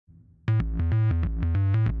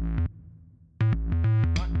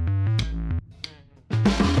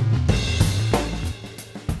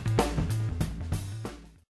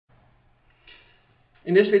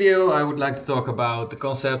In this video I would like to talk about the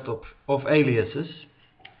concept of aliases,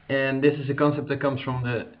 and this is a concept that comes from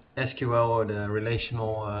the SQL or the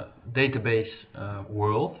relational database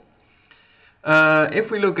world.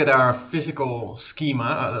 If we look at our physical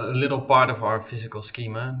schema, a little part of our physical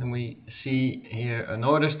schema, then we see here an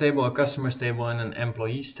orders table, a customers table and an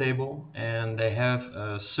employees table, and they have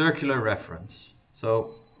a circular reference.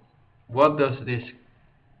 So what does this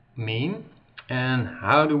mean and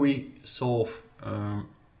how do we solve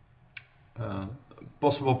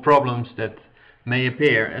possible problems that may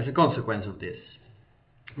appear as a consequence of this?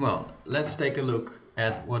 Well, let's take a look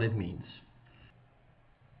at what it means.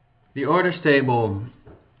 The orders table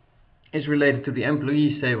is related to the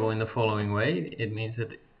employees table in the following way. It means that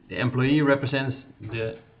the employee represents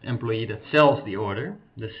the employee that sells the order,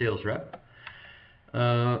 the sales rep.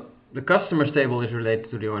 The customers table is related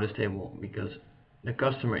to the orders table because the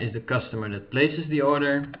customer is the customer that places the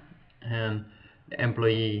order, and the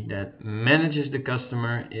employee that manages the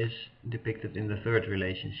customer is depicted in the third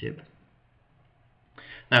relationship.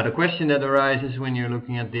 Now the question that arises when you're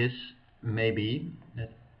looking at this may be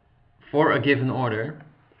that for a given order,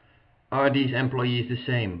 are these employees the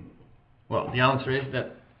same? Well, the answer is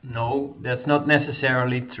that no, that's not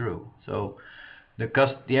necessarily true. So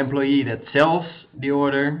the employee that sells the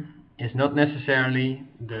order is not necessarily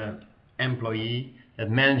the employee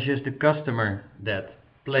that manages the customer that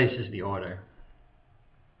places the order.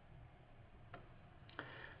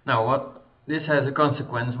 Now what this has a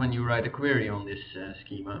consequence when you write a query on this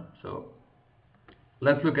schema. So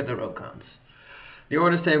let's look at the row counts. The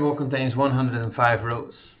orders table contains 105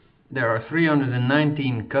 rows. There are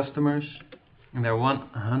 319 customers and there are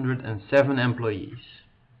 107 employees.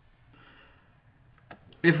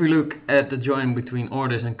 If we look at the join between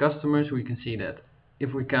orders and customers, we can see that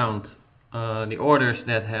if we count the orders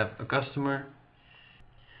that have a customer,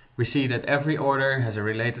 we see that every order has a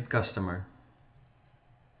related customer.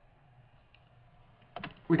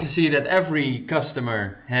 We can see that every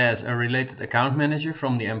customer has a related account manager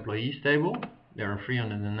from the employees table. There are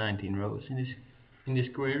 319 rows in this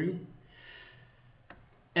query.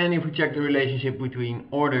 And if we check the relationship between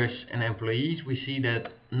orders and employees, we see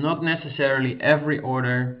that not necessarily every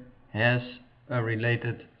order has a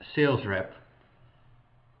related sales rep.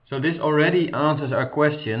 So this already answers our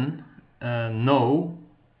question. No,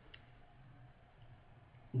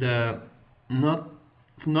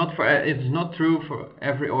 it's not true for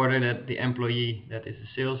every order that the employee that is a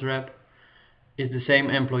sales rep is the same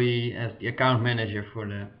employee as the account manager for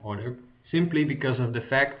the order, simply because of the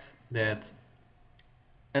fact that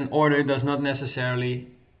an order does not necessarily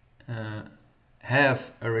have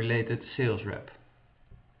a related sales rep.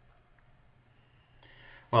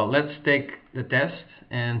 Well, let's take the test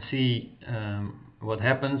and see what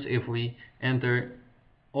happens if we enter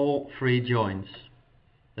all three joins.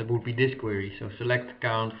 That would be this query. So select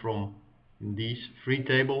count from these three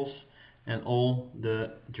tables and all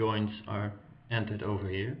the joins are entered over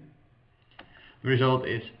here. The result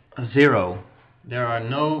is 0. There are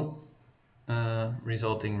no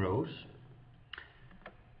resulting rows.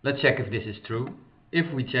 Let's check if this is true.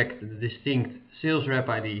 If we check the distinct sales rep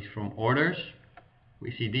IDs from orders,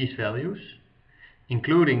 we see these values,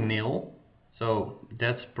 including nil. So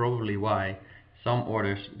that's probably why some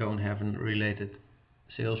orders don't have a related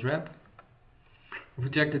sales rep. If we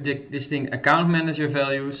check the distinct account manager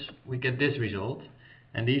values, we get this result,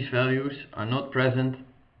 and these values are not present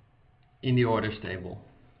in the orders table.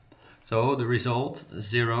 So the result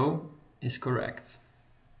 0 is correct.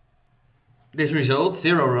 This result,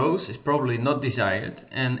 0 rows, is probably not desired,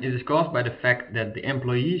 and it is caused by the fact that the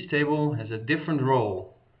employees table has a different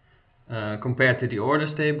role compared to the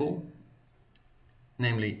orders table.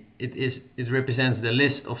 Namely, it represents the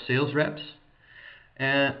list of sales reps.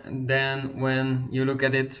 And then when you look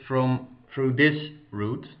at it through this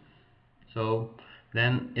route, so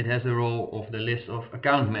then it has the role of the list of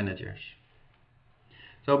account managers.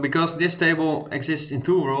 So because this table exists in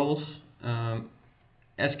two roles,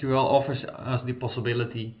 SQL offers us the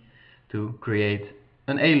possibility to create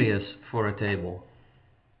an alias for a table.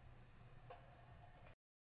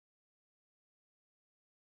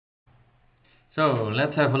 So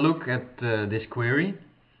let's have a look at this query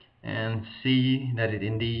and see that it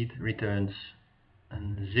indeed returns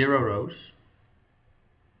 0 rows,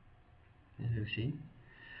 as you see.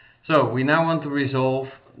 So we now want to resolve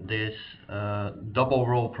this double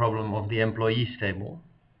role problem of the employees table.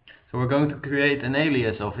 So we're going to create an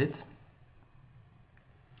alias of it.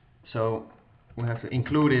 So we have to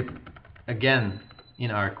include it again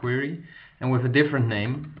in our query and with a different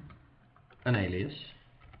name, an alias.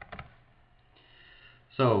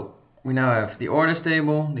 So we now have the orders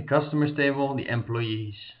table, the customers table, the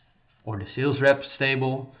employees or the sales reps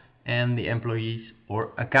table, and the employees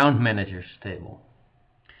or account managers table.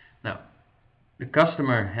 Now, the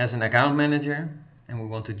customer has an account manager and we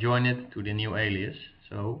want to join it to the new alias.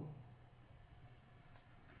 So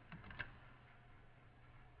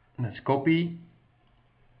let's copy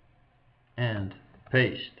and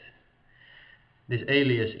paste this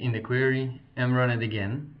alias in the query and run it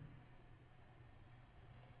again.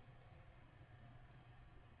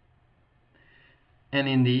 And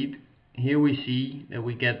indeed, here we see that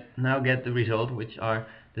we now get the result, which are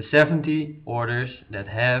the 70 orders that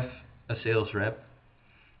have a sales rep,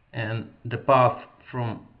 and the path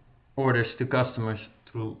from orders to customers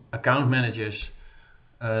through account managers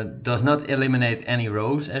does not eliminate any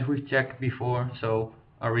rows as we've checked before, so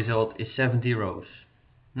our result is 70 rows.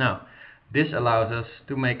 Now, this allows us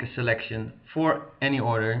to make a selection for any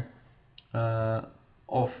order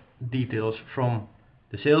of details from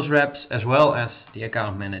the sales reps as well as the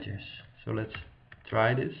account managers. So let's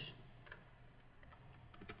try this.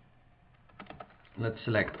 Let's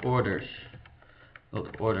select orders,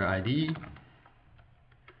 order ID,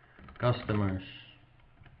 customers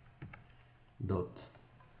dot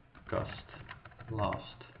cost last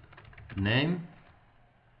name,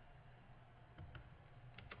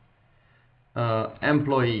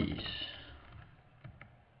 employees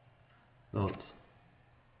dot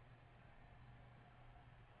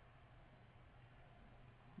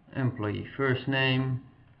employee first name,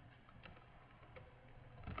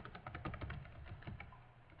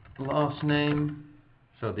 last name.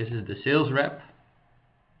 So this is the sales rep,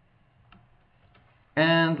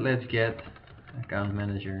 and let's get account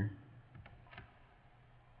manager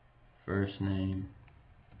first name,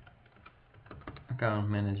 account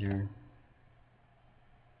manager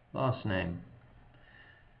last name.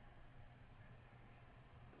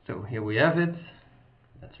 So here we have it.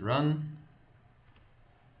 Let's run.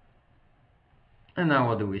 And now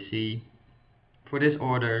what do we see? For this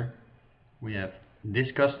order we have this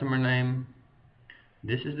customer name,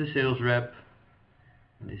 this is the sales rep,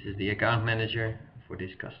 and this is the account manager for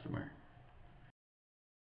this customer.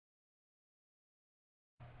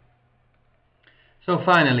 So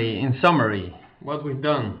finally, in summary, what we've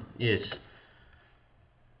done is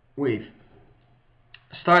we've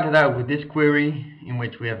started out with this query in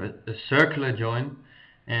which we have a circular join,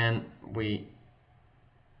 and we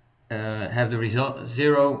have the result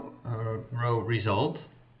 0 row result.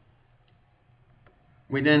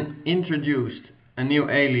 We then introduced a new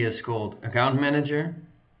alias called account manager.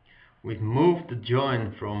 We've moved the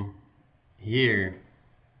join from here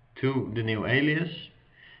to the new alias,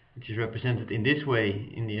 which is represented in this way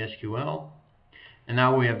in the SQL. And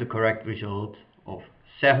now we have the correct result of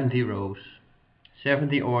 70 rows,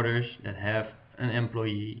 70 orders that have an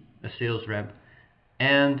employee, a sales rep,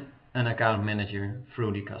 and an account manager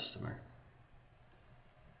through the customer.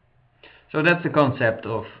 So that's the concept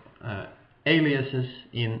of aliases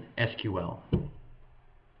in SQL.